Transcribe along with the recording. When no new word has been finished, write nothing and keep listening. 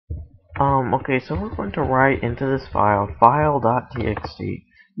Okay, so we're going to write into this file, file.txt.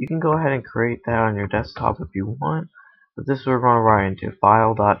 You can go ahead and create that on your desktop if you want, but this is what we're going to write into,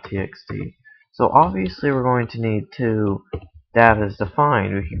 file.txt. So obviously we're going to need two data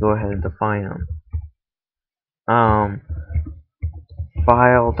defined. We can go ahead and define them.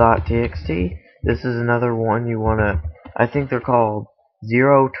 File.txt. This is another one you want to, I think they're called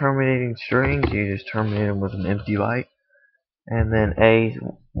zero terminating strings. You just terminate them with an empty byte. And then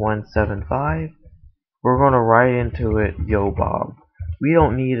A175. We're going to write into it yo Bob. We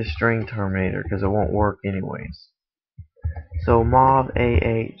don't need a string terminator because it won't work anyways. So mob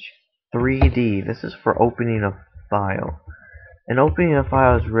AH3D, this is for opening a file. And opening a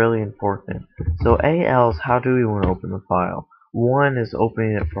file is really important. So ALs, how do we want to open the file? One is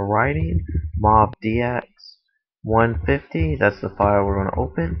opening it for writing, mob DX 150, that's the file we're going to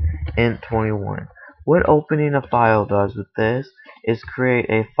open, int 21. What opening a file does with this is create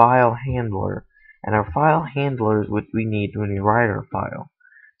a file handler, and our file handler is what we need when we write our file.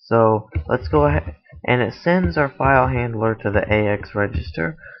 So let's go ahead, and it sends our file handler to the AX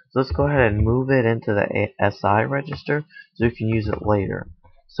register. So let's go ahead and move it into the SI register so we can use it later.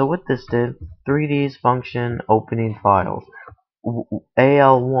 So what this did, 3D's function opening files.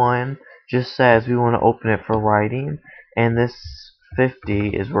 AL1 just says we want to open it for writing, and this 50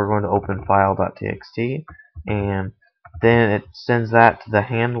 is we're going to open file.txt, and then it sends that to the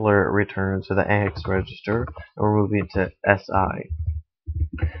handler it returns to the AX register, and we're moving to SI.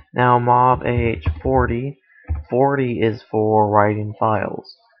 Now mob AH40, 40 is for writing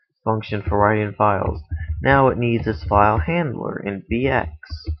files, function for writing files. Now it needs its file handler in BX,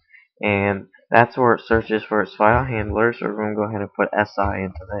 and that's where it searches for its file handler, so we're going to go ahead and put SI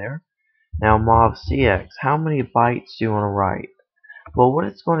into there. Now mob CX, how many bytes do you want to write? Well, what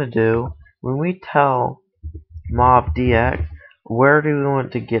it's going to do, when we tell mob DX, where do we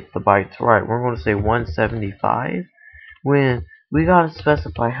want to get the bytes right? We're going to say 175, when we gotta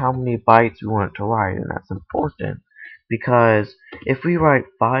specify how many bytes we want it to write, and that's important because if we write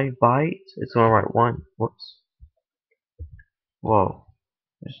 5 bytes, it's gonna write one. Whoops. Whoa.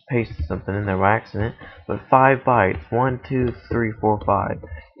 Just pasted something in there by accident. But 5 bytes. 1, 2, 3, 4, 5.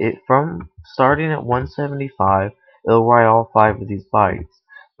 It from starting at 175, it'll write all 5 of these bytes.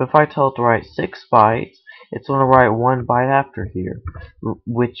 But if I tell it to write 6 bytes, it's gonna write 1 byte after here,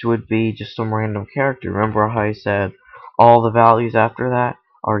 which would be just some random character. Remember how I said all the values after that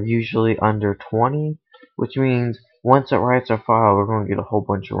are usually under 20, which means once it writes our file, we're going to get a whole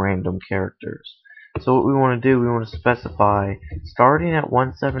bunch of random characters. So what we want to do, we want to specify, starting at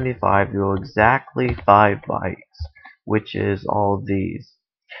 175, you'll exactly 5 bytes, which is all of these.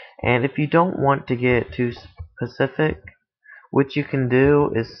 And if you don't want to get too specific, what you can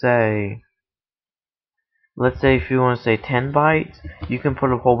do is say, let's say if you want to say 10 bytes, you can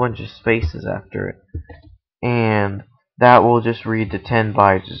put a whole bunch of spaces after it. And that will just read to 10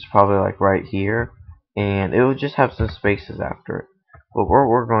 bytes, it's probably like right here, and it will just have some spaces after it. But what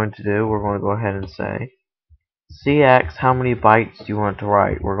we're going to do, we're going to go ahead and say CX, how many bytes do you want to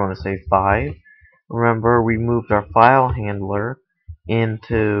write? We're going to say 5. Remember, we moved our file handler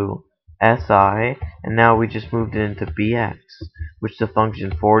into SI, and now we just moved it into BX, which is the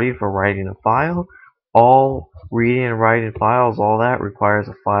function 40 for writing a file. All reading and writing files, all that requires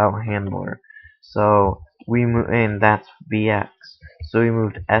a file handler. So and that's BX. So we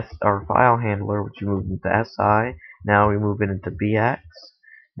moved our file handler, which we moved into SI. Now we move it into BX.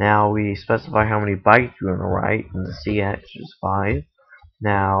 Now we specify how many bytes we want to write, and the CX is 5.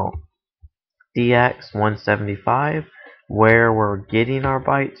 Now DX 175, where we're getting our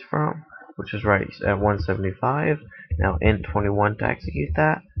bytes from, which is right at 175. Now int 21 to execute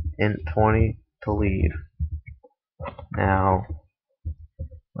that, int 20 to leave. Now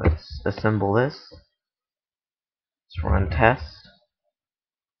let's assemble this. Let's run test.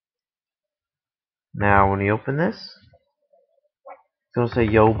 Now when you open this, it's going to say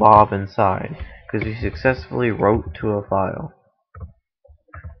yo Bob inside, because we successfully wrote to a file.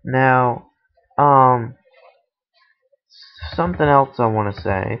 Now, something else I want to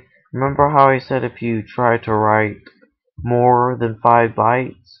say. Remember how I said if you try to write more than 5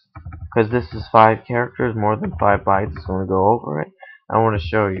 bytes, because this is 5 characters, more than 5 bytes is going to go over it. I want to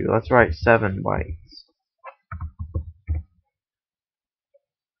show you. Let's write 7 bytes.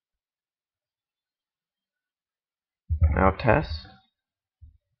 Now test.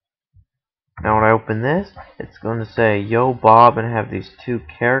 Now when I open this, it's going to say yo Bob and have these 2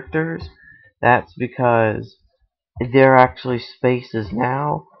 characters. That's because they're actually spaces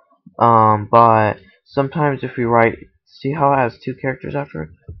now, but sometimes if we write, see how it has 2 characters after it?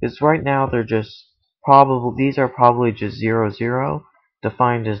 Because right now they're just these are probably just 00,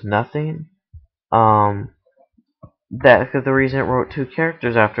 defined as nothing. Because the reason it wrote 2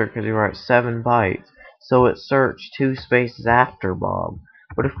 characters after it, because you wrote 7 bytes, so it searched 2 spaces after Bob.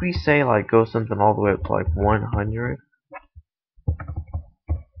 But if we say like go something all the way up to like 100,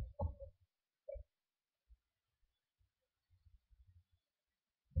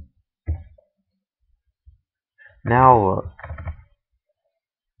 now look,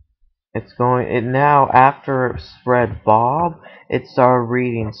 now after it spread Bob, it started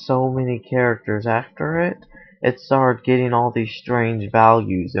reading so many characters after it. It started getting all these strange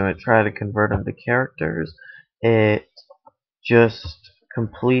values, and it tried to convert them to characters. It just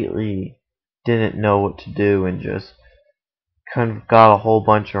completely didn't know what to do and just got a whole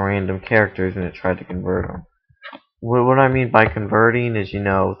bunch of random characters and it tried to convert them. What I mean by converting is,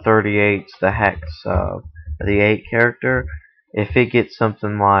 38's the hex of the 8 character. If it gets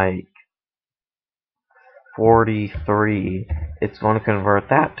something like 43, it's going to convert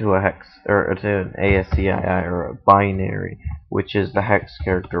that to a hex, or to an ASCII, or a binary, which is the hex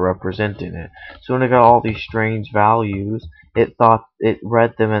character representing it. So when it got all these strange values, it thought it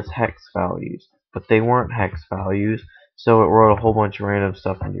read them as hex values, but they weren't hex values, so it wrote a whole bunch of random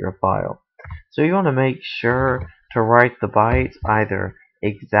stuff into your file. So you want to make sure to write the bytes either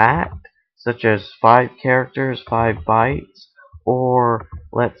exact, such as 5 characters, 5 bytes, or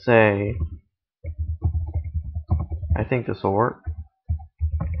let's say, I think this will work.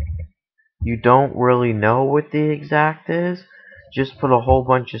 You don't really know what the exact is, just put a whole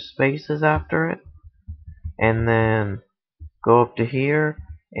bunch of spaces after it, and then go up to here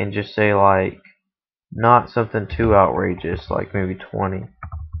and just say like, not something too outrageous, like maybe 20.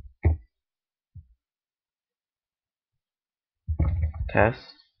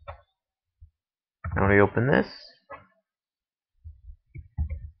 Test. Now we open this.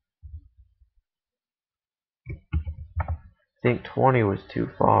 I think 20 was too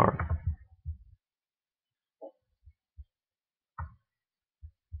far.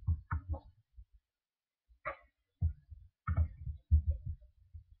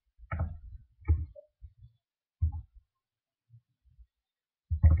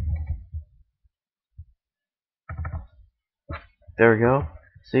 There we go.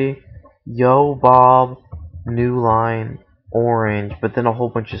 See? Yo Bob, new line, orange, but then a whole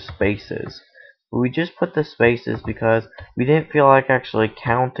bunch of spaces. We just put the spaces because we didn't feel like actually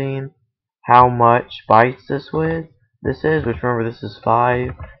counting how much bytes this is, which remember this is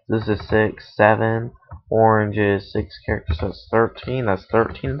 5, this is 6, 7, orange is 6 characters, so it's 13, that's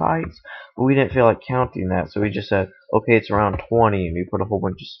 13 bytes. But we didn't feel like counting that, so we just said, okay, it's around 20, and we put a whole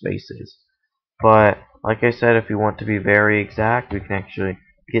bunch of spaces. But, like I said, if we want to be very exact, we can actually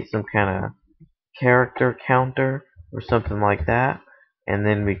get some kind of character counter or something like that, and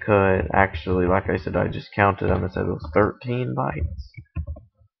then we could actually, like I said, I just counted them and said it was 13 bytes.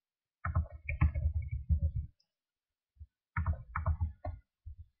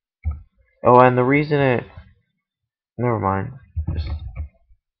 Oh, and the reason it... Never mind. Just...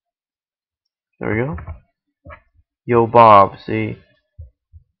 There we go. Yo Bob, see?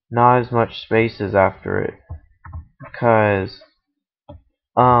 Not as much spaces after it. Because...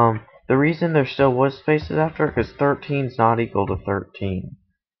 the reason there still was spaces after it, because 13 is not equal to 13.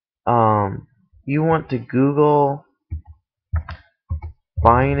 You want to Google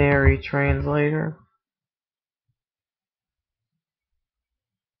binary translator.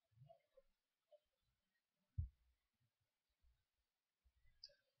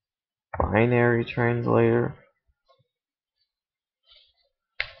 Binary translator.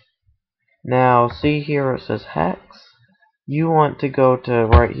 Now, see here it says hex. You want to go to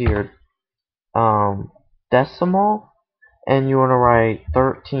right here, decimal, and you want to write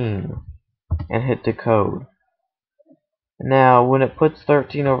 13 and hit decode. Now, when it puts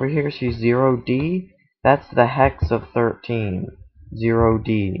 13 over here, see 0D? That's the hex of 13,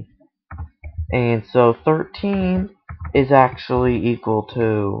 0D. And so 13 is actually equal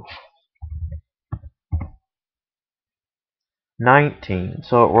to 19.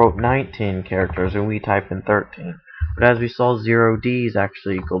 So it wrote 19 characters, and we type in 13. But as we saw, 0D is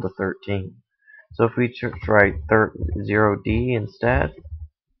actually equal to 13. So if we write 0D instead,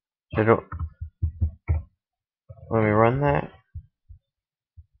 let me run that.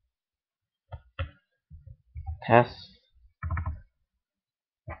 Test.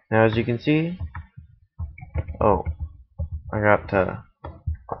 Now as you can see, oh, I got to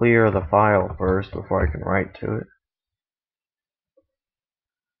clear the file first before I can write to it.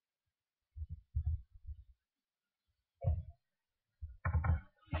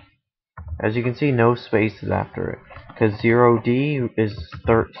 As you can see, no spaces after it, because 0D is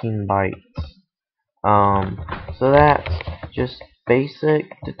 13 bytes. So that's just basic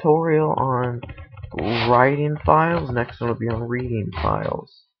tutorial on writing files. Next one will be on reading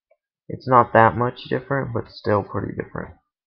files. It's not that much different, but still pretty different.